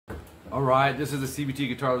All right, this is a CVT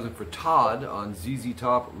guitar lesson for Todd on ZZ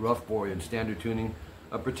Top Rough Boy in standard tuning.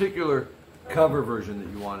 A particular cover version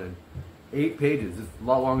that you wanted. 8 pages. It's a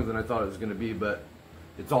lot longer than I thought it was going to be, but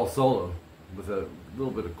it's all solo with a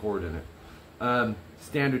little bit of chord in it.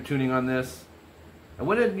 Standard tuning on this. I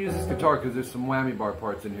went ahead and used this guitar because there's some whammy bar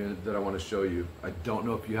parts in here that I want to show you. I don't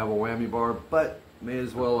know if you have a whammy bar, but may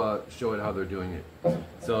as well show it how they're doing it.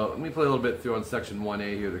 So let me play a little bit through on section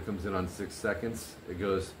 1A here that comes in on 6 seconds. It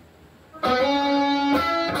goes... And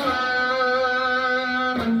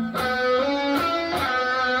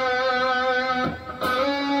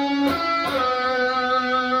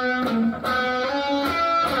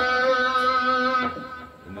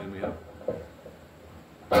then we have...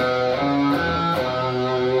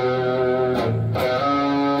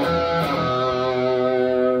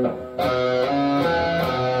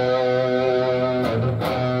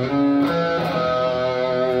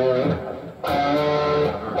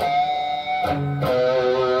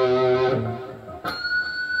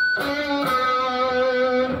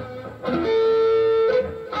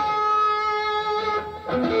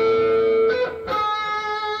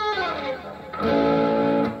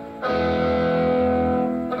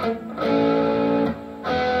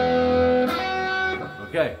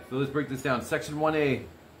 Okay, so let's break this down. Section 1A,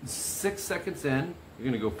 6 seconds in, you're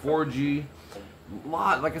going to go 4G.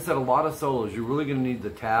 Like I said, a lot of solos. You're really going to need the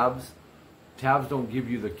tabs. Tabs don't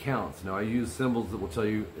give you the counts. Now, I use symbols that will tell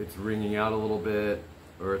you it's ringing out a little bit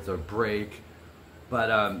or it's a break. But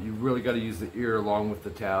you really got to use the ear along with the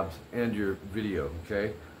tabs and your video,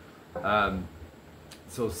 okay?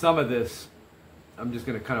 So some of this, I'm just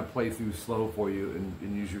going to kind of play through slow for you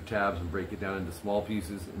and use your tabs and break it down into small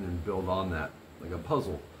pieces and then build on that. Like a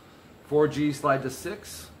puzzle. 4G, slide to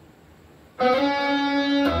 6.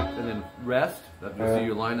 And then rest. That will see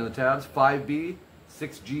your line in the tabs. 5B,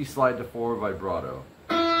 6G, slide to 4, vibrato.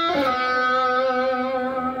 And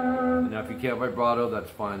now if you can't vibrato, that's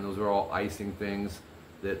fine. Those are all icing things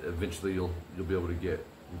that eventually you'll be able to get.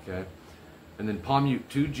 Okay? And then palm mute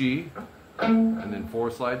 2G. And then 4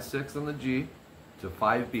 slide 6 on the G to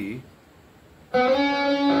 5B.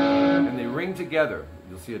 And they ring together.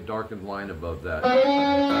 You'll see a darkened line above that.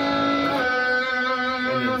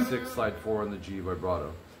 And then 6 slide 4 on the G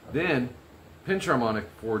vibrato. Then pinch harmonic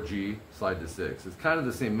 4G slide to 6. It's kind of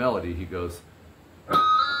the same melody. He goes. And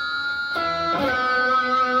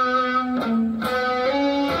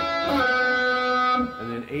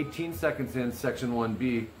then 18 seconds in section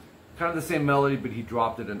 1B, kind of the same melody, but he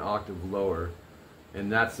dropped it an octave lower.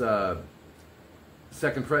 And that's 2nd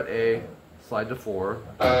fret A, slide to 4,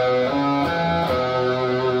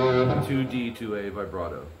 2D to A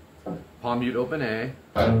vibrato. Palm mute open A,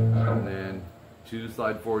 and then 2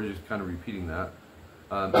 slide 4, just kind of repeating that.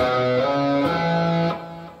 And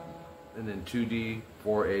then 2D,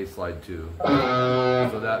 4A slide 2.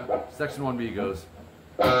 So that section 1B goes.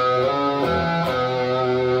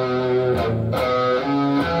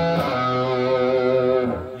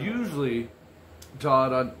 Usually,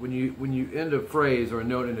 Todd, when you end a phrase or a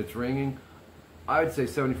note and it's ringing, I would say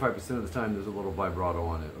 75% of the time there's a little vibrato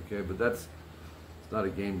on it, okay? But it's not a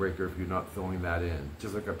game breaker if you're not filling that in.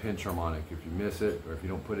 Just like a pinch harmonic. If you miss it or if you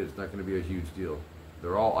don't put it, it's not going to be a huge deal.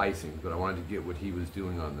 They're all icings, but I wanted to get what he was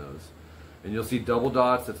doing on those. And you'll see double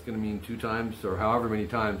dots. That's going to mean 2 times or however many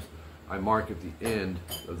times I mark at the end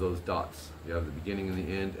of those dots. You have the beginning and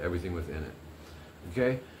the end, everything within it.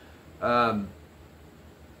 Okay?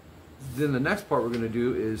 Then the next part we're going to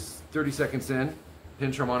do is 30 seconds in.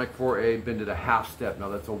 Pinch harmonic 4A, bend it a half step. Now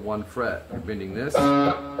that's a 1 fret. You're bending this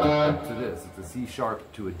to this. It's a C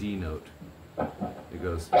sharp to a D note. It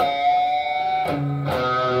goes. And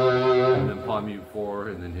then palm mute 4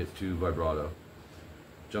 and then hit 2 vibrato.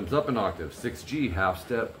 Jumps up an octave. 6G, half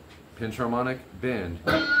step, pinch harmonic, bend.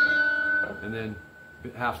 And then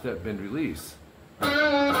half step, bend, release.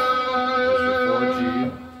 4G.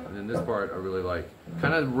 And then this part I really like.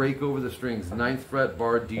 Kind of rake over the strings. 9th fret,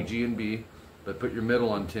 bar, D, G, and B. But put your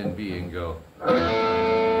middle on 10B and go. Then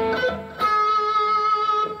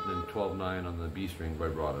 12-9 on the B string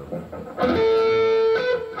vibrato.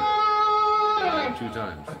 2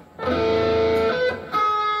 times.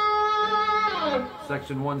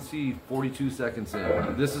 Section 1C, 42 seconds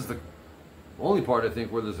in. This is the only part I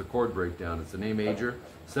think where there's a chord breakdown. It's an A major,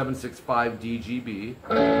 7-6-5 D, G, B.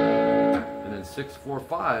 And then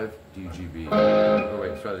 6-4-5 D, G, B. Oh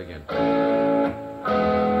wait, let's try that again.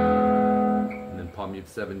 Palm mute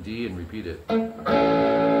 7D and repeat it. 5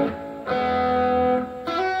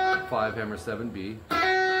 hammer 7B,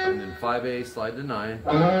 and then 5A slide to 9,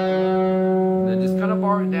 and then just kind of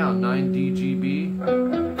bar it down. 9D G B.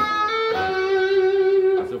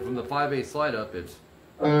 So from the 5A slide up, it's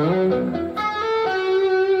And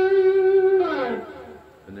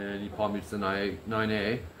then you palm mute the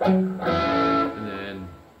 9A, and then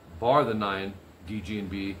bar the 9, D, G, and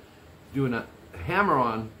B, doing a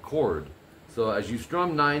hammer-on chord. So as you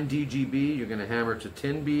strum 9 D, G, B, you're going to hammer to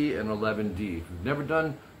 10 B and 11 D. If you've never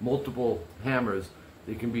done multiple hammers,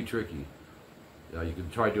 they can be tricky. You can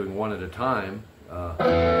try doing one at a time,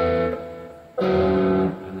 and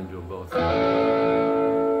then do them both.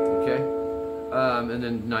 Okay, and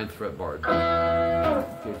then 9th fret barred.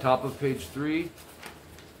 Okay, top of page 3,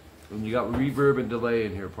 and you got reverb and delay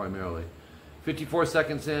in here primarily. 54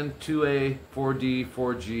 seconds in, 2A, 4D,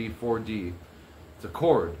 4G, 4D. It's a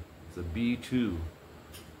chord. It's a B2. As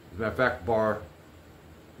a matter of fact, bar,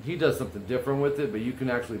 he does something different with it, but you can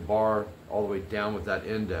actually bar all the way down with that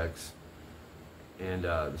index, and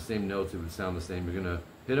the same notes, it would sound the same. You're going to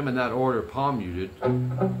hit them in that order, palm muted,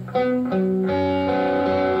 and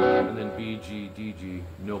then B, G, D, G,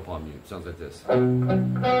 no palm mute. Sounds like this.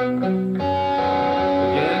 Again.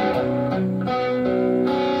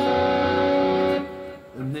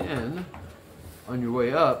 And then, on your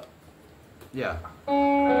way up, yeah,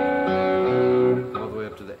 all the way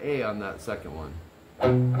up to the A on that second one. That's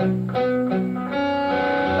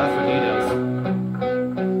what he does.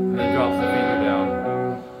 And then drops the finger down.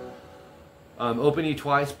 Open E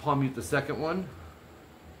twice, palm mute the second one.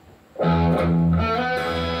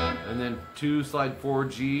 And then 2, slide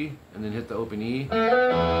 4G, and then hit the open E.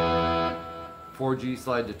 4G,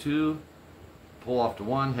 slide to 2, pull off to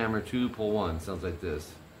 1, hammer 2, pull 1. Sounds like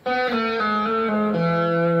this.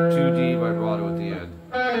 2D vibrato at the end.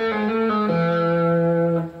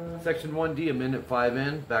 Section 1D, a minute 5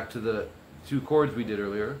 in, back to the 2 chords we did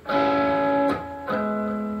earlier.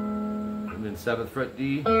 And then 7th fret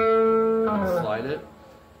D, slide it.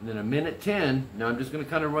 And then a minute 10, now I'm just going to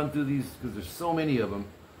kind of run through these because there's so many of them.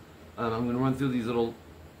 I'm going to run through these little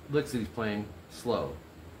licks that he's playing slow.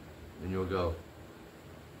 And you'll go.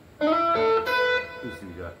 Let's see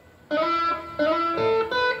what you got.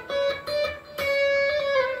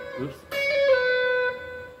 Oops.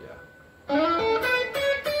 Yeah.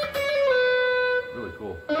 Really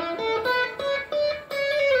cool.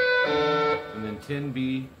 And then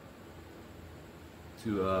 10B to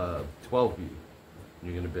 12B. And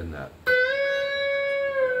you're going to bend that.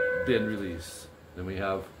 Bend, release. Then we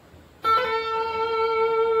have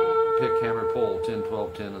pick, hammer, pull, 10,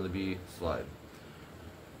 12, 10 on the B, slide.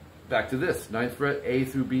 Back to this, 9th fret, A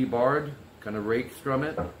through B barred, kind of rake strum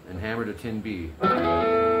it, and hammer to 10B.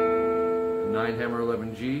 9 hammer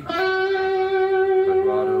 11G,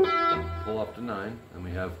 vibrato, pull up to 9, and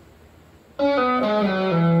we have,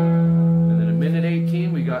 and then a minute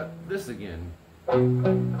 18, we got this again.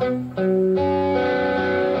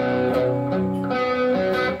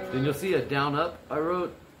 Then you'll see a down up I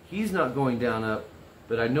wrote. He's not going down up,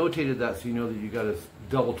 but I notated that so you know that you got to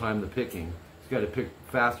double time the picking. You got to pick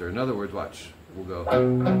faster. In other words, watch. We'll go.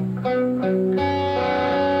 And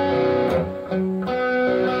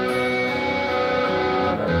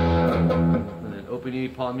then open E,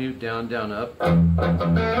 palm mute, down, down, up.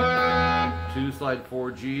 2, slide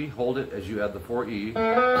 4G, hold it as you add the 4E.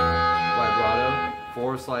 Vibrato,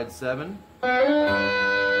 4, slide 7.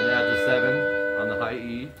 And add the 7 on the high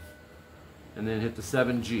E. And then hit the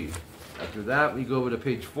 7G. After that, we go over to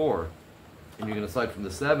page 4. And you're going to slide from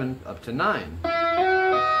the 7 up to 9.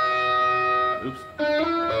 Oops.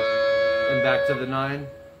 And back to the 9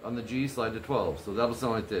 on the G, slide to 12. So that'll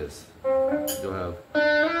sound like this. You'll have.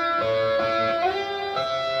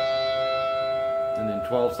 And then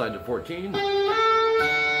 12 slide to 14. And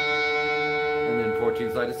then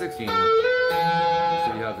 14 slide to 16. So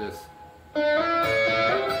you have this.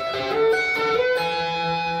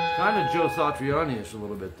 Kind of Joe Satriani-ish a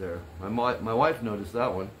little bit there. My wife noticed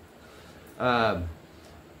that one.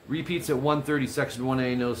 Repeats at 1:30, section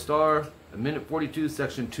 1A, no star. A minute 42,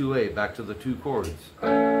 section 2A, back to the 2 chords. 2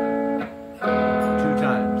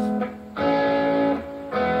 times.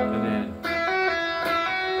 And then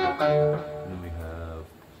we have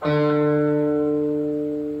from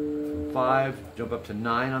 5, jump up to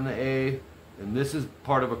 9 on the A. And this is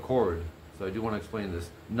part of a chord, so I do want to explain this.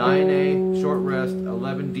 9A, short rest,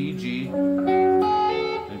 11D, G.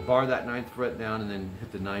 And bar that 9th fret down and then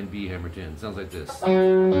hit the 9B hammer 10. Sounds like this.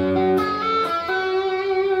 Do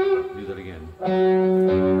that again. Then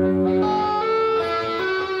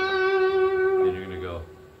you're going to go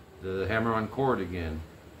the hammer on chord again.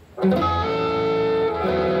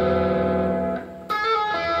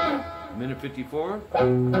 Minute 54.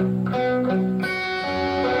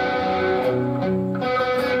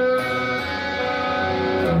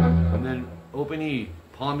 And then open E,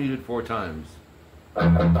 palm muted 4 times.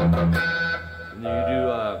 And And then you do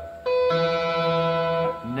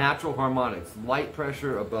natural harmonics, light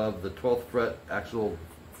pressure above the 12th fret, actual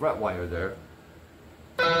fret wire there.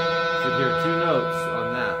 You should hear 2 notes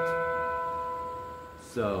on that.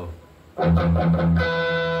 So, and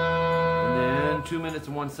then 2 minutes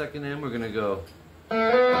and 1 second in, we're going to go.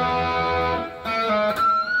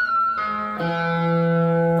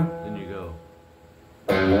 Then you go.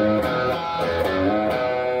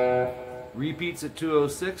 Repeats at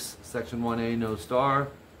 2:06, section 1A, no star.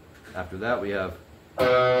 After that, we have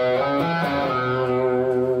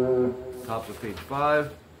top of page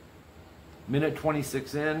 5. Minute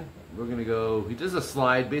 26 in, we're going to go, he does a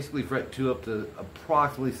slide, basically fret 2 up to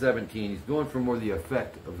approximately 17. He's going for more the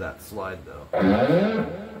effect of that slide though. I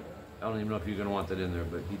don't even know if you're going to want that in there,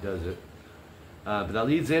 but he does it. But that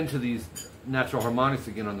leads into these natural harmonics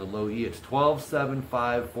again on the low E. It's 12, 7,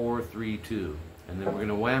 5, 4, 3, 2. And then we're going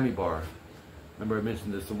to whammy bar. Remember I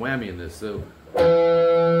mentioned there's some whammy in this, so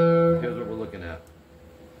here's what we're looking at.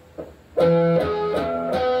 What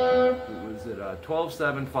was it? 12,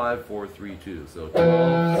 7, 5, 4, 3, 2. So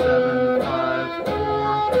 12, 7, 5,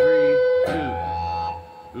 4, 3, 2.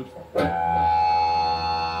 Oops.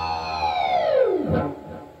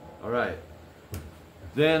 Alright.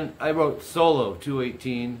 Then I wrote solo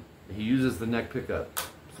 218. He uses the neck pickup.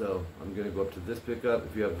 So I'm going to go up to this pickup.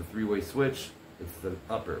 If you have the 3-way switch, it's the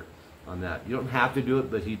upper on that. You don't have to do it,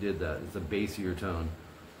 but he did that. It's a bassier tone.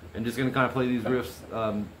 And just going to kind of play these riffs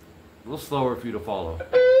a little slower for you to follow.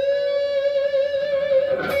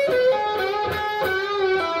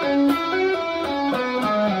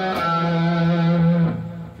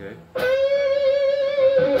 Okay.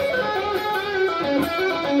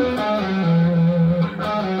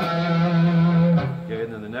 Okay,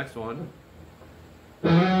 and then the next one.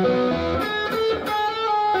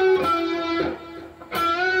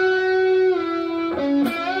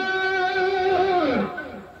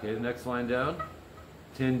 Okay, the next line down,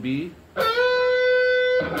 10B.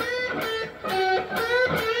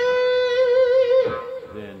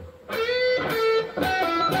 Then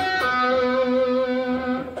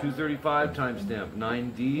 235 timestamp,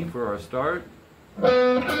 9D for our start.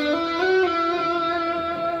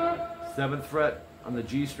 7th fret on the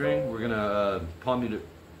G string, we're gonna palm mute it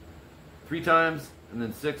 3 times, and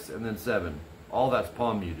then 6, and then 7. All that's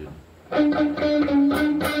palm muted.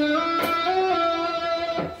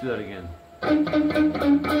 Let's do that again.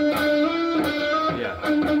 Yeah.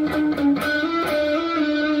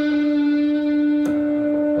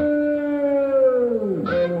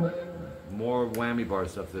 More whammy bar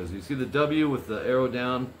stuff there. So you see the W with the arrow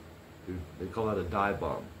down? They call that a dive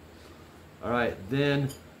bomb. Alright, then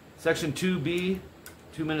section 2B,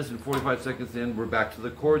 2 minutes and 45 seconds in, we're back to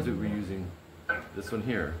the chords that we're using. This one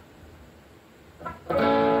here. 2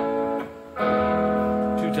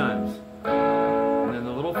 times. And then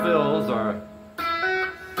the little fills are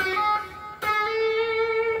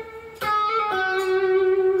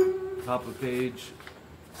top of page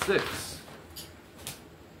 6.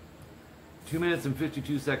 2 minutes and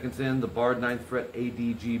 52 seconds in, the barred 9th fret A,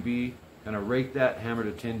 D, G, B. Kind of rake that, hammer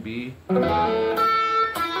to 10B.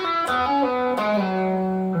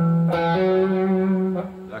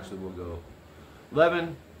 Actually, we'll go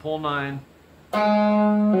 11, pull 9,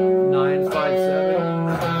 9, slide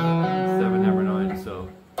 7, 7, hammer 9. So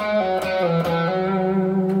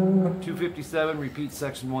 257, repeat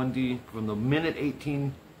section 1D from the minute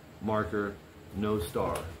 18 marker, no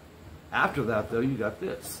star. After that, though, you got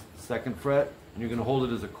this 2nd fret, and you're going to hold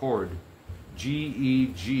it as a chord, G, E,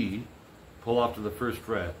 G. Pull off to the 1st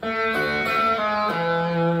fret. And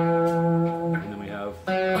then we have,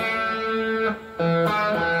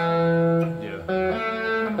 yeah,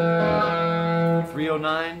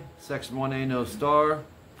 309, section 1A, no star,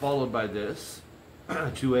 followed by this,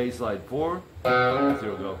 2A, slide 4, so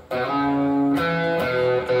we'll go.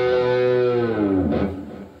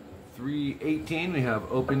 318, we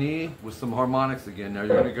have open E with some harmonics again. Now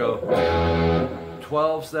you're going to go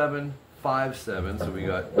 12, 7, 5, 7, so we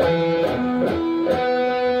got,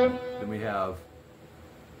 then we have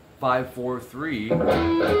 5, 4, 3, so,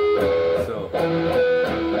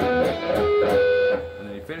 and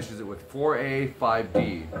then he finishes it with 4A,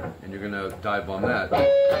 5D, and you're going to dive on that.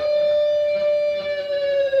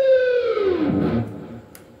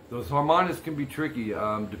 Those harmonics can be tricky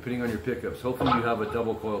depending on your pickups. Hopefully you have a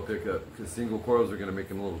double coil pickup, because single coils are going to make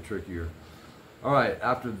them a little trickier. Alright,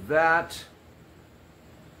 after that,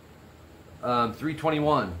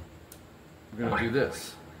 321, we're going to do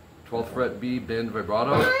this. 12th fret B, bend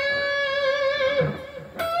vibrato.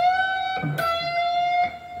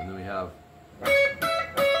 And then we have,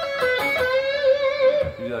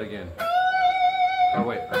 do that again. Oh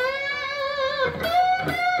wait.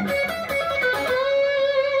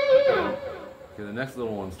 next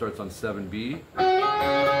little one starts on 7B. And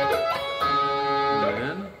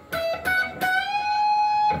then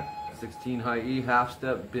 16 high E, half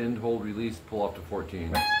step, bend, hold, release, pull off to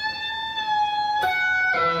 14.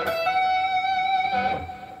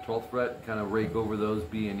 12th fret, kind of rake over those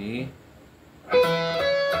B and E.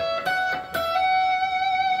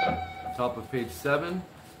 Top of page 7,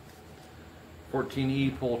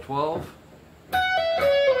 14E, pull 12.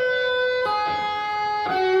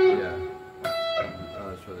 Yeah,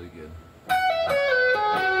 let's try that again.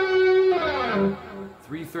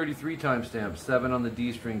 333 timestamp, 7 on the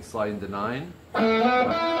D string, sliding to 9.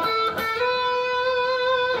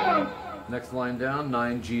 Next line down,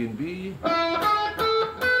 9 G and B. I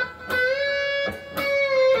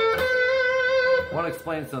want to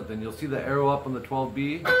explain something. You'll see the arrow up on the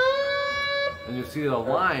 12B, and you'll see a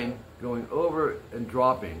line going over and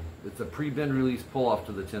dropping. It's a pre-bend release pull off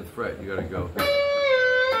to the 10th fret. You gotta go.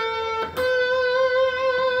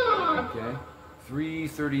 Okay.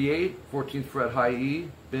 338, 14th fret high E,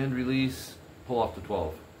 bend release, pull off to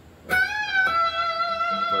 12.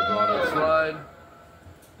 Vibrato slide.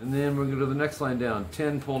 And then we're going to go to the next line down.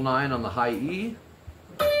 10, pull 9 on the high E.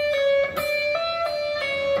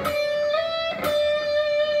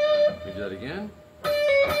 We do that again.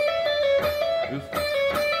 Oops.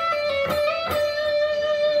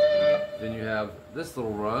 Then you have this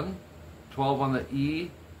little run. 12 on the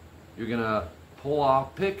E. You're going to pull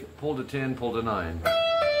off, pick, pull to 10, pull to 9.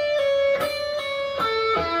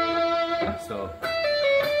 So.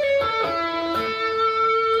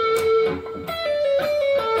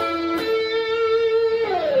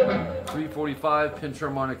 345, pinch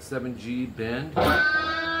harmonic 7G, bend.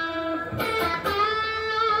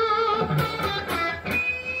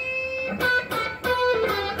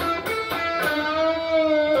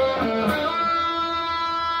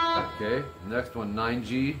 Okay, next one,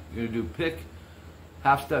 9G. You're gonna do pick,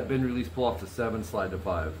 half step, bend, release, pull off to 7, slide to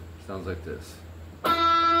 5. Sounds like this. Pull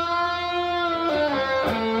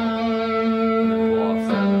off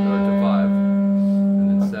 7 or to 5.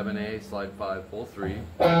 And then 7A, slide 5, pull 3.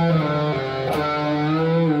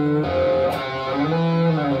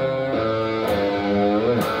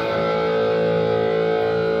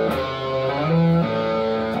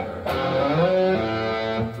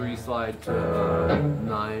 Slide to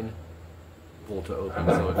 9, pull to open.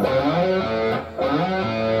 So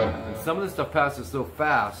and some of this stuff passes so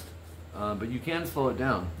fast, but you can slow it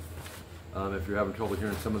down if you're having trouble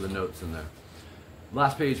hearing some of the notes in there.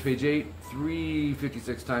 Last page, page 8,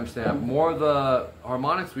 356 timestamp. More of the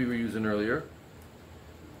harmonics we were using earlier,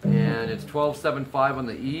 and it's 12-7-5 on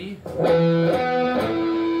the E,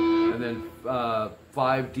 and then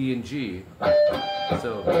 5 D and G.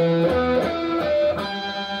 So.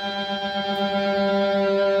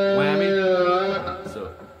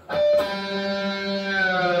 So,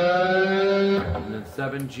 and then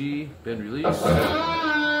 7G, bend release. It's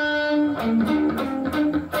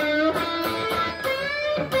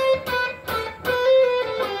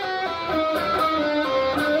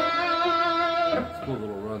a cool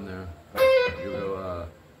little run there. You'll go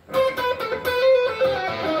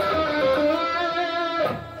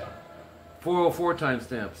 404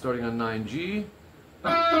 timestamp, starting on 9G.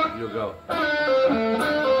 You'll go. And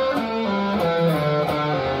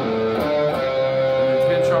then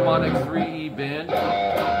pinch harmonic 3E bend.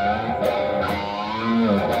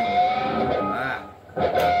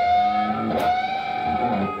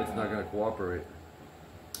 It's not going to cooperate.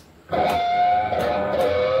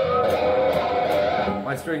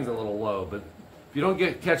 My string's a little low, but if you don't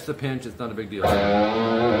catch the pinch, it's not a big deal.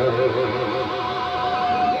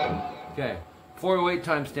 Okay. 408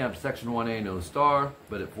 timestamp, section 1A, no star,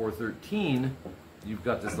 but at 413, you've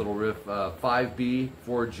got this little riff, 5B,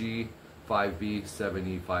 4G, 5B,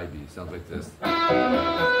 7E, 5B. Sounds like this. And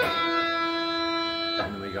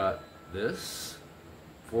then we got this,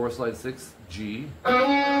 4 slide 6, G.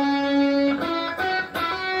 And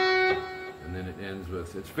then it ends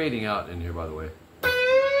with, it's fading out in here, by the way.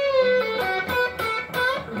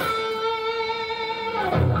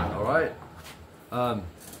 All right.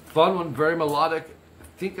 Fun one, very melodic. I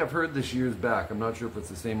think I've heard this years back. I'm not sure if it's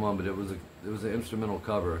the same one, but it was an instrumental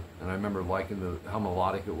cover, and I remember liking how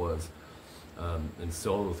melodic it was, and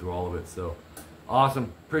solo through all of it. So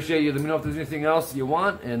awesome. Appreciate you. Let me know if there's anything else you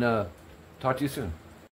want, and talk to you soon.